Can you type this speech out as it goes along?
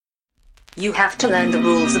You have to learn the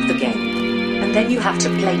rules of the game. And then you have to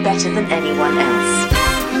play better than anyone else.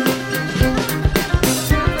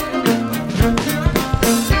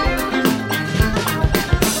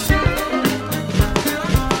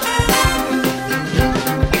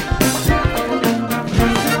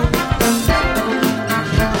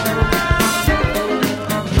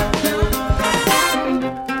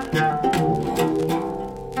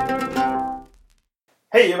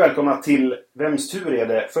 Hej och välkomna till Vems tur är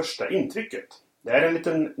det första intrycket. Det är en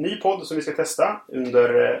liten ny podd som vi ska testa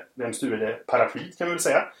under Vems tur är det paraplyt kan vi väl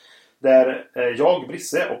säga. Där jag,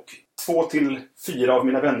 Brisse och 2 till 4 av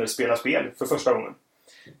mina vänner spelar spel för första gången.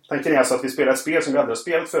 Tanken är alltså att vi spelar ett spel som vi aldrig har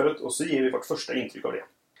spelat förut och så ger vi vårt första intryck av det.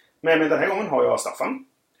 Men den här gången har jag Staffan.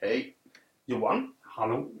 Hej. Johan.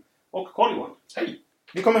 Hallå. Och Carl-Johan. Hej.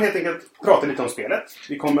 Vi kommer helt enkelt prata lite om spelet.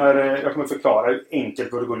 Jag kommer förklara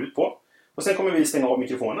enkelt vad det går ut på. Och sen kommer vi stänga av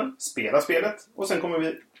mikrofonen, spela spelet och sen kommer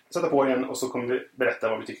vi sätta på igen och så kommer vi berätta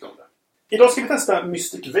vad vi tyckte om det. Idag ska vi testa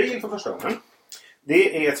Mystic Vale för första gången.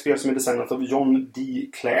 Det är ett spel som är designat av John D.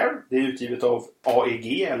 Clair. Det är utgivet av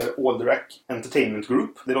AEG eller Alderac Entertainment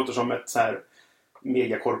Group. Det låter som ett så här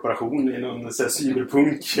megakorporation i någon så här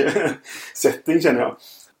cyberpunk-setting känner jag.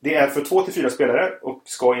 Det är för 2 till 4 spelare och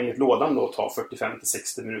ska enligt lådan då ta 45 till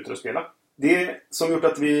 60 minuter att spela. Det som gjort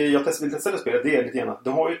att jag vill testa det spelet, det är lite grann att det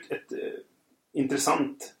har ju ett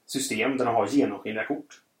intressant system där de har genomskinliga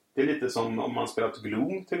kort. Det är lite som om man spelat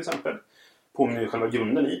Gloom till exempel. Påminner själva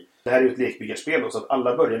grunden i. Det här är ju ett lekbyggarspel då, så att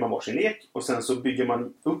alla börjar med varsin lek och sen så bygger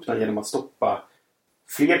man upp den genom att stoppa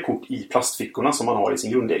fler kort i plastfickorna som man har i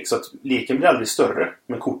sin grundlek. Så att leken blir aldrig större,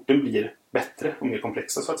 men korten blir bättre och mer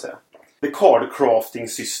komplexa så att säga. The Card Crafting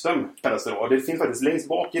System kallas det då. Det finns faktiskt längst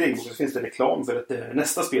bak i regelboken så finns det reklam för ett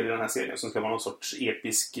nästa spel i den här serien som ska vara någon sorts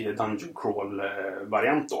episk dungeon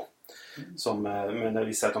crawl-variant då. Som, men det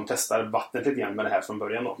visar att de testar vattnet lite grann med det här från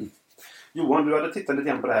början då. Johan, du hade tittat lite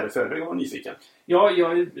grann på det här i förväg och var nyfiken. Ja,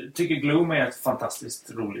 jag tycker Gloom är ett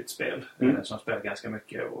fantastiskt roligt spel som spelar ganska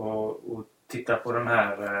mycket. Och titta på den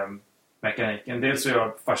här mekaniken. Dels är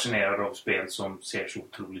jag fascinerad av spel som ser så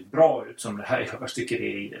otroligt bra ut som det här. Jag tycker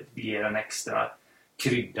det ger en extra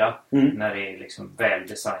krydda när det är liksom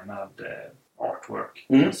väldesignad artwork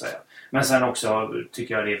kan jag säga. Men sen också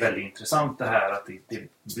tycker jag det är väldigt intressant det här att det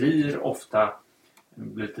blir ofta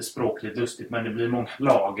lite språkligt lustigt men det blir många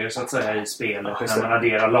lager så att säga i spelet när man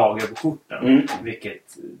adderar lager på korten.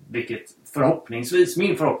 Vilket förhoppningsvis,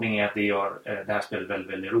 min förhoppning är att det gör det här spelet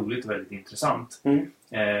väldigt, väldigt roligt och väldigt intressant.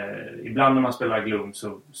 Ibland när man spelar Gloom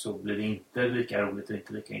så blir det inte lika roligt och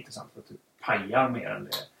inte lika intressant för att det pajar mer än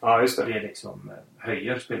det. Ja, just det. Det liksom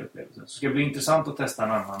höjer spelupplevelsen. Så det ska bli intressant att testa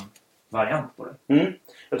en annan variant på det.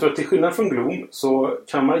 Jag tror att till skillnad från Gloom så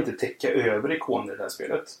kan man inte täcka över ikoner i det här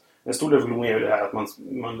spelet. En stor del av Gloom är ju det här att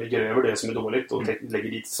man lägger över det som är dåligt och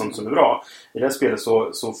lägger dit sånt som är bra. I det här spelet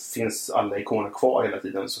så finns alla ikoner kvar hela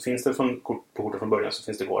tiden. Så finns det på korten från början så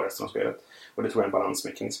finns det kvar resten av spelet. Och det tror jag är en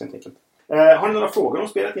balansmekanism helt enkelt. Har ni några frågor om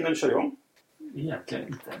spelet innan vi kör igång? Egentligen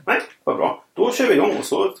inte. Nej, vad bra. Då kör vi igång och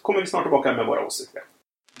så kommer vi snart tillbaka med våra åsikter.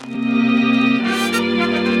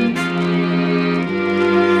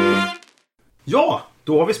 Ja,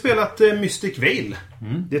 då har vi spelat Mystic Vale.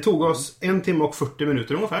 Det tog oss 1 timme och 40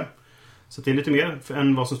 minuter ungefär. Så det är lite mer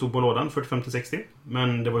än vad som stod på lådan, 45-60.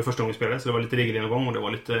 Men det var ju första gången vi spelade så det var lite regelgenomgång och det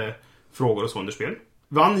var lite frågor och så under spel.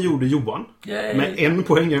 Vann gjorde Johan. Yay. Med 1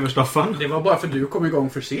 poäng över Staffan. Det var bara för att du kom igång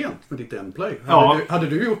för sent med ditt endplay. Ja. Hade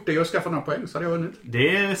du gjort det och skaffat några poäng så hade jag vunnit.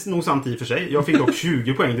 Det är nog sant i och för sig. Jag fick dock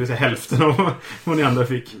 20 poäng, det vill säga hälften av vad ni andra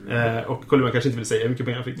fick. Och Colin kanske inte vill säga hur mycket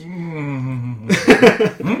poäng jag fick.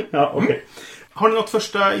 Ja, okej. Har ni något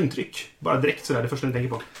första intryck? Bara direkt sådär, det första ni tänker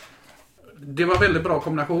på. Det var en väldigt bra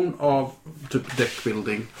kombination av typ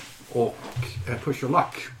deckbuilding och push your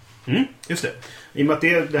luck. Just det. I och med att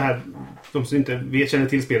det här, de som inte känner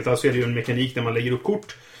till spelet, så är det ju en mekanik där man lägger upp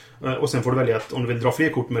kort. Och sen får du välja att om du vill dra fler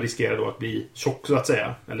kort men riskerar då att bli tjock så att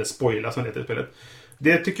säga. Eller spoila som det heter i spelet.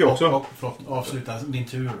 Det tycker jag också. Och avsluta din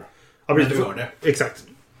tur. Ja, precis, du gör det. Exakt.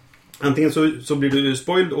 Antingen så blir du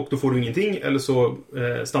spoiled och då får du ingenting. Eller så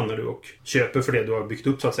stannar du och köper för det du har byggt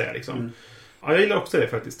upp så att säga. Liksom. Ja, jag gillar också det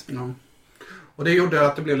faktiskt. Ja. Och det gjorde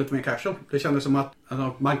att det blev lite mer casual. Det kändes som att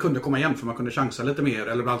man kunde komma igen för man kunde chansa lite mer.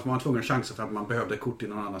 Eller ibland var man tvungen att chansa för att man behövde kort i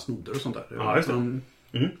någon annan snodder och sånt där. Ja, just det.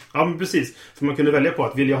 Ja, men precis. För man kunde välja på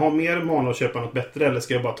att vill jag ha mer mana och köpa något bättre eller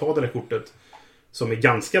ska jag bara ta det där kortet som är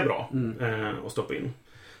ganska bra och stoppa in.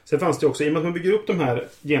 Sen fanns det också, i och med att man bygger upp de här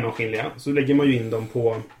genomskinliga så lägger man ju in dem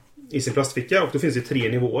i sin plastficka och då finns det 3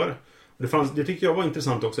 nivåer. Och det tyckte jag var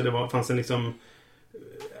intressant också. Det fanns en liksom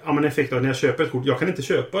en effekt av när jag köper ett kort. Jag kan inte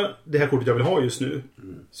köpa det här kortet jag vill ha just nu.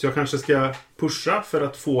 Så jag kanske ska pusha för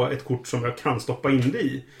att få ett kort som jag kan stoppa in det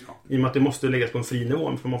i. I och med att det måste läggas på en fri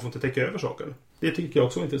nivå, för man får inte täcka över saker. Det tycker jag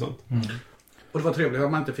också är intressant. Och det var trevligt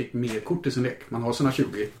att man inte fick mer kort i sin lek. Man har sina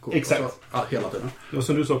 20 kort. Exakt. Hela tiden. Och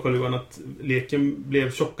som du sa, Carl-Johan, att leken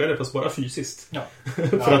blev tjockare fast bara fysiskt. Ja.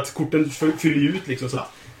 För att korten fyller ut liksom. Så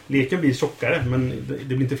att leken blir tjockare, men det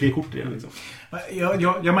blir inte fler kort igen. Liksom.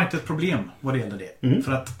 Jag märkte ett problem vad det gällde det.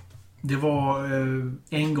 För att det var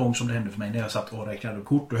en gång som det hände för mig när jag satt och räknade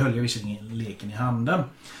kort. Då höll jag visserligen leken i handen.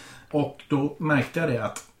 Och då märkte jag det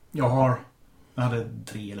att jag hade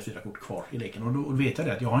 3 eller 4 kort kvar i leken. Och då vet jag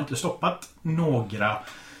det att jag har inte stoppat några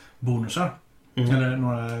bonusar. Eller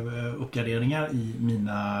några uppgraderingar i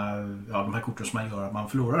de här korten som man gör att man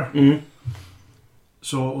förlorar.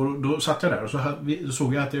 Så och då satt jag där och så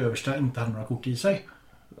såg jag att det översta inte hade några kort i sig.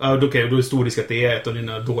 Ja, okej, då är det stor risk att det är ett av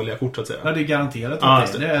dina dåliga kort så att säga. Ja, det är garanterat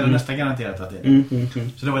att det är. Eller nästan garanterat att det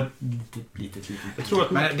är. Så det var ett litet. Jag tror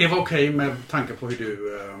att men det var okej med tanke på hur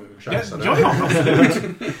du chansade.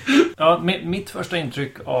 Ja, mitt första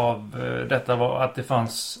intryck av detta var att det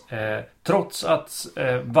fanns, trots att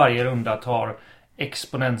varje runda tar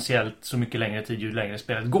exponentiellt så mycket längre tid ju längre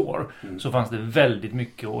spelet går, så fanns det väldigt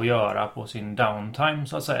mycket att göra på sin downtime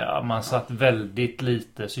så att säga. Man satt väldigt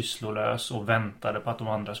lite sysslolös och väntade på att de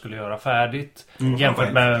andra skulle göra färdigt.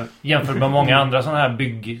 Jämfört med många andra sådana här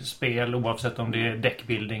byggspel, oavsett om det är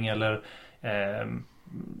deckbuilding eller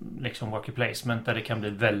liksom worker placement, där det kan bli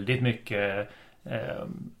väldigt mycket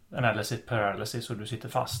analysis paralysis och du sitter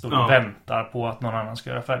fast och du väntar på att någon annan ska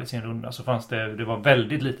göra färdigt sin runda, så fanns det var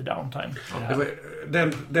väldigt lite downtime.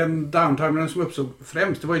 Den downtimen som uppstod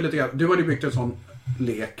främst, det var ju lite grann, du hade byggt en sån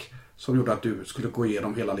lek som gjorde att du skulle gå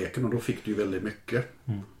igenom hela leken och då fick du ju väldigt mycket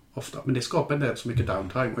ofta. Men det skapar inte så mycket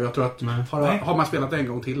downtime och jag tror att har man spelat en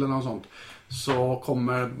gång till eller något sånt så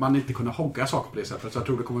kommer man inte kunna hogga saker på det sättet. Så jag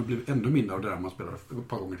tror det kommer bli ännu mindre av det där man spelar ett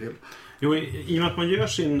par gånger till. Jo, i och med att man gör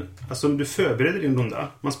alltså du förbereder din runda.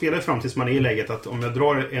 Man spelar fram tills man är i läget att om jag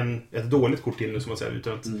drar ett dåligt kort till nu som man säger,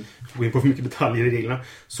 utan att gå in på för mycket detaljer i reglerna,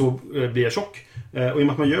 så blir jag tjock. Och i och med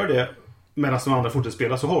att man gör det medan de andra fortsätter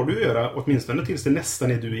spela, så har du att göra åtminstone tills det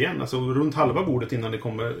nästan är du igen. Alltså runt halva bordet innan det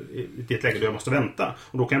kommer till ett läge där jag måste vänta.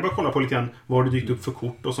 Och då kan jag bara kolla på lite grann vad det dykt upp för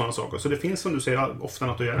kort och sådana saker. Så det finns, som du säger, ofta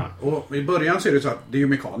något att göra. Och i början så är det så att det är ju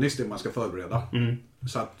mekaniskt det man ska förbereda.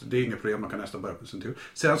 Så att det är inget problem, man kan nästan börja på sin tur.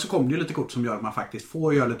 Sen så kommer det ju lite kort som gör att man faktiskt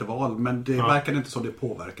får göra lite val, men det verkar inte så det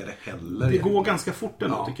påverkar det heller. Det går ganska fort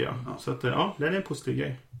ändå tycker jag. Ja. Så att det är en positiv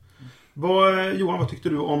grej. Johan, vad tyckte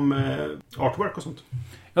du om artwork och sånt?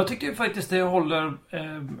 Jag tycker faktiskt det håller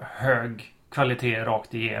hög kvalitet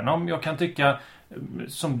rakt igenom. Jag kan tycka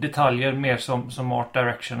som detaljer mer som art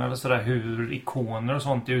direction eller sådär, hur ikoner och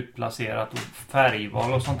sånt är utplacerat och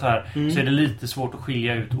färgval och sånt här, så är det lite svårt att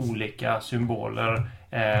skilja ut olika symboler.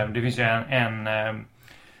 Det finns ju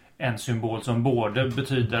en symbol som både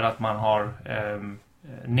betyder att man har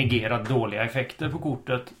negerat dåliga effekter på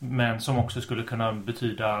kortet, men som också skulle kunna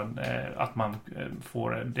betyda att man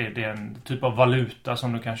får det är en typ av valuta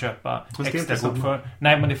som du kan köpa extra kort för.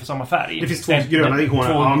 Nej, men det är för samma färg. Det finns två gröna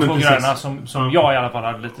ikoner. Två gröna som jag i alla fall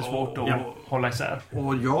hade lite svårt att hålla isär.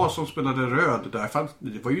 Och jag som spelade röd,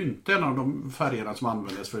 det var ju inte en av de färgerna som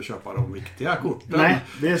användes för att köpa de viktiga korten. Nej,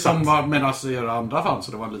 det är sant. Som var medan i andra fanns,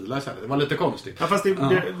 så det var lila istället. Det var lite konstigt. Ja, fast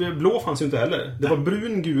det blå fanns ju inte heller. Det var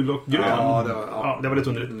brun, gul och grön. Ja, det var lite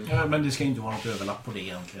underligt. Ja, men det ska inte vara något överlapp på det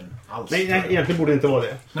egentligen alls. Nej, egentligen borde det inte vara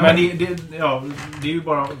det. Men det är ju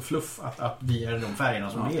bara fluff att vi är de färgerna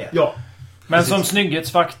som det är. Ja. Men precis. Som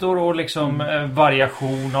snygghetsfaktor och liksom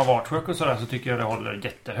variation av artwork och sådär, så tycker jag det håller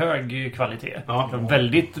jättehög kvalitet. Ja.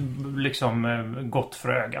 Väldigt liksom gott för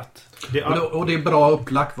ögat. Och det är bra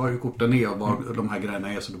upplagt vad korten är och vad de här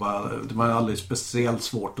grejerna är. Så det var alldeles speciellt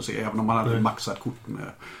svårt att se. Även om man hade maxat kort med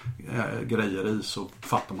grejer i, så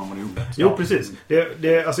fattar man vad det gjorde. Jo, precis.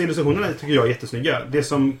 Alltså illustrationerna tycker jag är jättesnygga. Det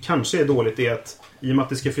som kanske är dåligt är att i och med att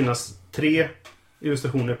det ska finnas 3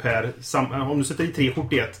 illustrationer per... Om du sätter i 3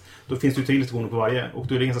 kort i ett, då finns det ju 3 illustrationer på varje. Och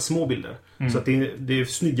då är det ganska små bilder. Så att det är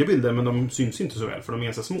snygga bilder, men de syns inte så väl, för de är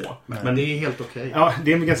ganska små. Men det är helt okej. Ja,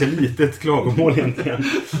 det är en ganska litet klagomål egentligen.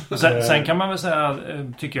 Sen kan man väl säga,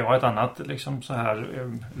 tycker jag, ett annat liksom så här.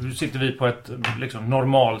 Nu sitter vi på ett liksom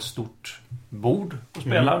normalstort bord och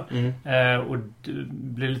spelar. Och det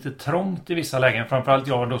blir lite trångt i vissa lägen. Framförallt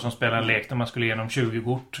jag då som spelar en lek där man skulle igenom 20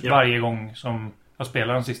 kort varje gång som jag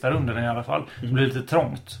spelar de sista rundorna i alla fall. Så blir det lite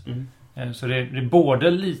trångt. Så det är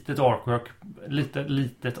både litet artwork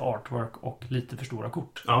och lite för stora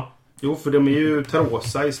kort. Ja. Jo, för de är ju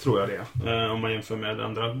tarot-size tror jag det. Om man jämför med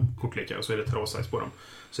andra kortlekar, så är det tarot-size på dem.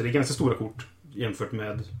 Så det är ganska stora kort jämfört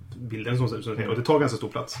med bilden som ser ut. Och det tar ganska stor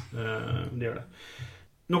plats. Det gör det.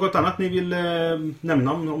 Något annat ni vill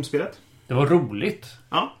nämna om spelet? Det var roligt.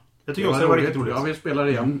 Ja, jag tycker också det var riktigt roligt. Ja, vi spelar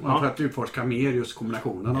igen för att utforska mer just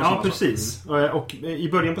kombinationen. Ja, precis. Och i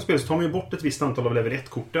början på spelet så tar man ju bort ett visst antal av level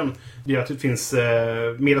 1-korten. Det är att det finns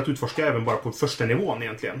mer att utforska även bara på första nivån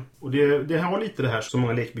egentligen. Och det har lite det här som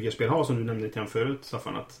många lekbyggarspel har, som du nämnde lite grann förut,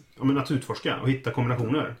 Staffan, att utforska och hitta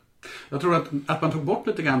kombinationer. Jag tror att man tog bort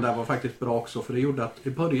lite grann där var faktiskt bra också, för det gjorde att i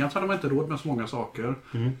början så hade man inte råd med så många saker.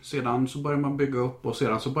 Sedan så började man bygga upp och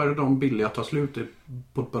sedan så började de billiga ta slut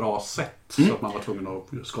på ett bra sätt så att man var tvungen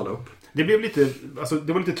att skala upp. Det blev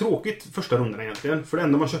det var lite tråkigt första rundan egentligen, för det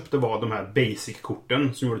enda man köpte var de här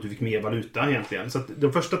basic-korten som gjorde att du fick mer valuta egentligen. Så att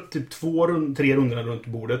de första typ 2-3 rundorna runt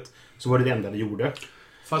bordet så var det enda det gjorde.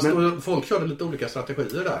 Fast folk körde lite olika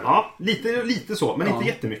strategier där. Ja, lite så, men inte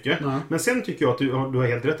jättemycket. Nej. Men sen tycker jag att du har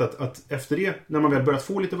helt rätt att efter det, när man väl börjat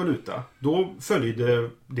få lite valuta, då följde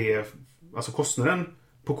det, alltså kostnaden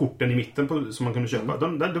på korten i mitten som man kunde köpa,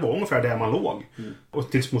 det var ungefär där man låg.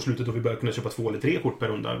 Och tills på slutet då vi började kunna köpa 2 eller 3 kort per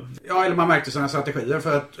runda. Ja, eller man märkte sådana strategier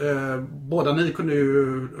för att båda ni kunde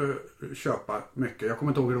ju köpa mycket. Jag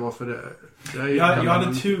kommer inte ihåg hur det var för det. Jag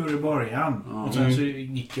hade tur i början. Ja. Och sen så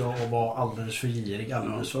gick jag och var alldeles för girig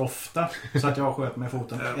alldeles för ofta. Så att jag sköt med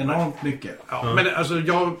foten enormt mycket. Ja. Men alltså,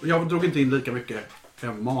 jag drog inte in lika mycket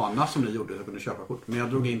mana som ni gjorde att kunna köpa kort. Men jag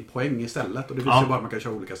drog in poäng istället. Och det visar ju bara att man kan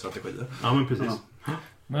köra olika strategier. Ja, men precis. Ja.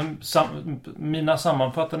 Men mina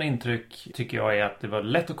sammanfattande intryck tycker jag är att det var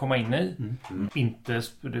lätt att komma in i. Inte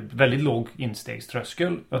väldigt låg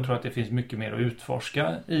instegströskel. Jag tror att det finns mycket mer att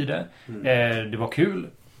utforska i det. Det var kul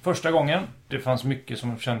första gången. Det fanns mycket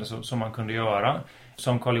som kändes som man kunde göra.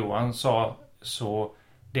 Som Carl-Johan sa, så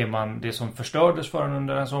det som förstördes för en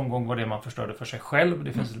under ens omgång var det man förstörde för sig själv.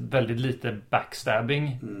 Det finns väldigt lite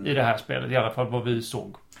backstabbing i det här spelet. I alla fall vad vi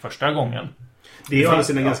såg första gången. Det är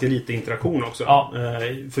alltså en ganska lite interaktion också. Ja.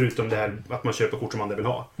 Förutom det här att man köper kort som andra vill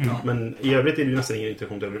ha. Men i övrigt är det ju nästan ingen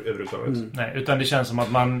interaktion överhuvudtaget. Nej, utan det känns som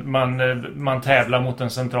att man tävlar mot en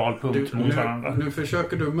central punkt mot varandra. Nu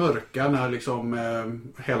försöker du mörka när liksom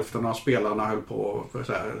hälften av spelarna höll på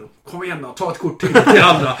så här, kom igen då, ta ett kort till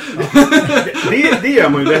andra. Det gör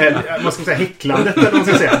man ju, det här, man ska säga häcklandet eller vad man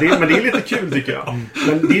ska säga. Men det är lite kul tycker jag.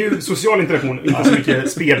 Men det är ju social interaktion, inte så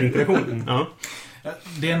mycket spelinteraktion. Ja.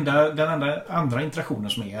 Den andra interaktionen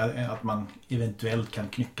som är att man eventuellt kan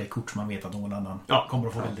knycka ett kort som man vet att någon annan kommer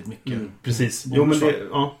att få väldigt mycket. Precis. Jo, men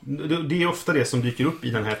det är ofta det som dyker upp i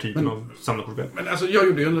den här typen av samlarkortspel. Men alltså, jag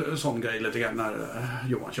gjorde ju en sån grej lite grann när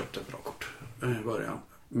Johan köpte ett bra kort i början.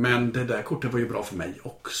 Men det där kortet var ju bra för mig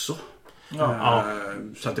också.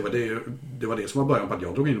 Så att det var det som var början på att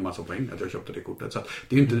jag drog in en massa poäng att jag köpte det kortet. Så att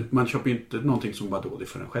det är inte, man köper inte någonting som var dåligt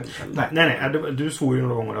för en själv heller. Nej, du såg ju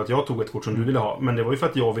några gånger att jag tog ett kort som du ville ha. Men det var ju för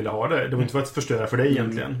att jag ville ha det. Det var inte för att förstöra för dig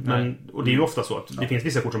egentligen. Och det är ju ofta så att det finns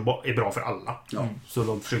vissa kort som är bra för alla. Så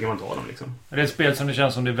då försöker man ta dem liksom. Det är ett spel som det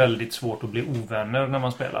känns som det är väldigt svårt att bli ovänner när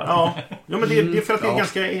man spelar. Ja men det är för att det är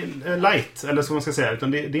ganska light. Eller så man ska säga.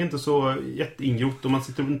 Utan det är inte så jätteingrott och man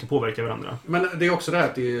sitter inte påverkar varandra. Men det är också det här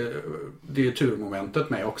att det är turmomentet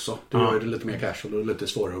med också. Det gör det lite mer casual och lite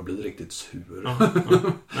svårare att bli riktigt sur.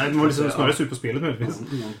 Nej, det var liksom snarare sur på spelet möjligtvis.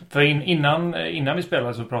 För innan vi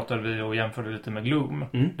spelade så pratade vi och jämförde lite med Gloom.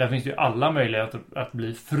 Där finns det ju alla möjligheter att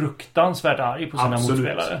bli fruktansvärt arg på sina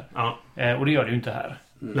motspelare. Och det gör det ju inte här.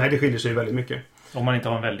 Nej, det skiljer sig väldigt mycket. Om man inte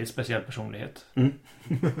har en väldigt speciell personlighet.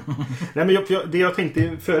 Nej, men det jag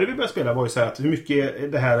tänkte före vi började spela var ju så här att hur mycket är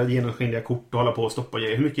det här genomskinliga kort att hålla på och stoppa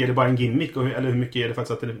i? Hur mycket är det bara en gimmick? Eller hur mycket är det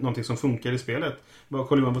faktiskt att det är någonting som funkar i spelet?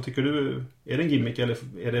 Carl-Johan, vad tycker du? Är det en gimmick eller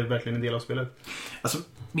är det verkligen en del av spelet? Alltså,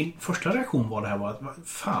 min första reaktion var det här var att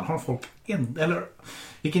fan har folk eller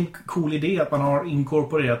vilken cool idé att man har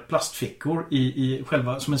inkorporerat plastfickor i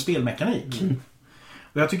själva som en spelmekanik.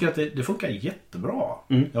 Och jag tycker att det funkar jättebra.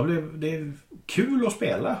 Det är kul att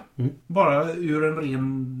spela. Bara ur en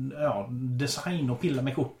ren design och pilla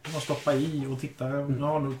med korten och stoppa i och titta.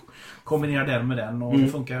 Nu kombinerar den med den och det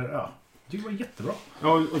funkar. Det var jättebra.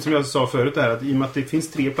 Ja, och som jag sa förut är att i och med att det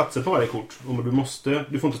finns 3 platser på varje kort och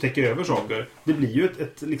du får inte täcka över saker. Det blir ju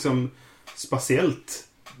ett liksom spatiellt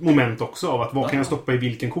moment också av att vad kan jag stoppa i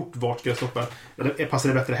vilken kort, vart ska jag stoppa, passar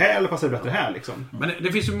det bättre här eller passar det bättre här liksom. Men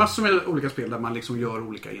det finns ju massor med olika spel där man liksom gör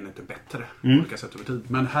olika enheter bättre olika sätt över tid.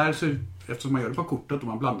 Men här så, eftersom man gör det på kortet och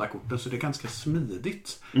man blandar korten så det är ganska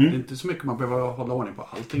smidigt. Det är inte så mycket man behöver hålla ordning på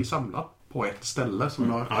allting samlat på ett ställe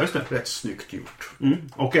som har rätt snyggt gjort.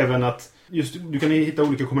 Och även att just du kan hitta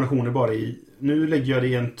olika kombinationer bara i. Nu lägger jag det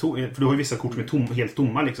i en för du har ju vissa kort som är helt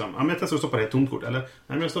tomma liksom. Ja, men jag testar att stoppa det i ett tomt kort. Eller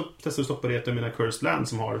men jag testar att stoppa det i ett av mina Cursed Land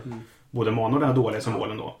som har både mana och den här dåliga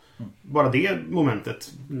symbolen då. Bara det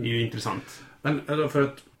momentet är ju intressant. Men för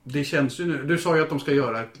att Det känns ju nu. Du sa ju att de ska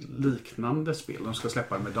göra ett liknande spel. De ska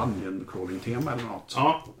släppa med dungeon crawling-tema eller något.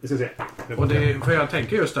 Ja, vi ska se. Och för jag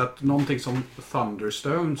tänker just att någonting som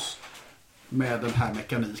Thunderstones med den här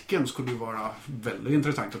mekaniken skulle vara väldigt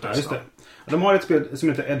intressant att testa. Ja, just det. De har ett spel som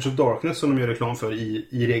heter Edge of Darkness som de gör reklam för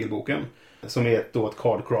i regelboken. Som är ett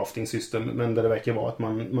card crafting system, men där det verkar vara att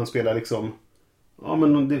man spelar liksom... Ja,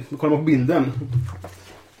 men kollar man på bilden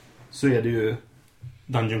så är det ju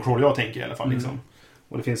Dungeon Crawl jag tänker i alla fall. Liksom.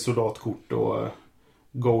 Och det finns soldatkort och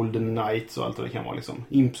Golden Knights och allt vad det kan vara. Liksom.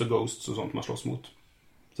 Imps och Ghosts och sånt man slåss mot.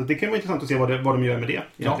 Så det kan vara intressant att se vad de gör med det.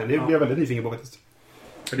 Ja, det blir jag väldigt nyfiken på faktiskt.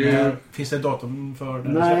 Finns det ett datum för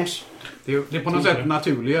den? Nej. Det är på något sätt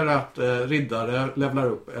naturligare att riddare levlar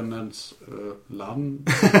upp än ens land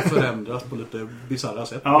förändras på lite bizarra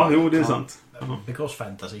sätt. Ja, jo, det är sant. Because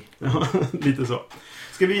fantasy. Ja, lite så.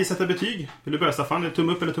 Ska vi sätta betyg? Vill du börja, Staffan? Är det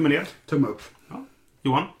tumme upp eller tumme ner? Tumme upp. Ja.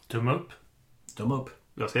 Johan? Tumme upp. Tumme upp.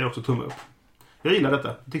 Jag säger också tumme upp. Jag gillar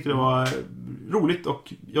detta. Jag tyckte det var roligt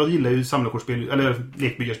och jag gillar ju samlarkortspel, eller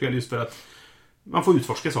lekbyggarspel just för att man får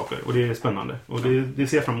utforska saker och det är spännande. Och det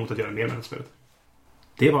ser jag fram emot att göra mer med det spelet.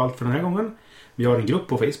 Det var allt för den här gången. Vi har en grupp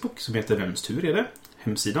på Facebook som heter Vems tur är det.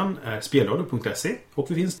 Hemsidan är spelar.se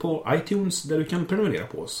och vi finns på iTunes där du kan prenumerera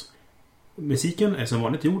på oss. Musiken är som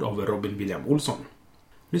vanligt gjord av Robin William Olsson.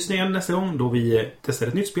 Lyssna igen nästa gång då vi testar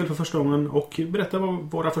ett nytt spel för första gången och berättar vad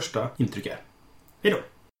våra första intryck är. Hej då!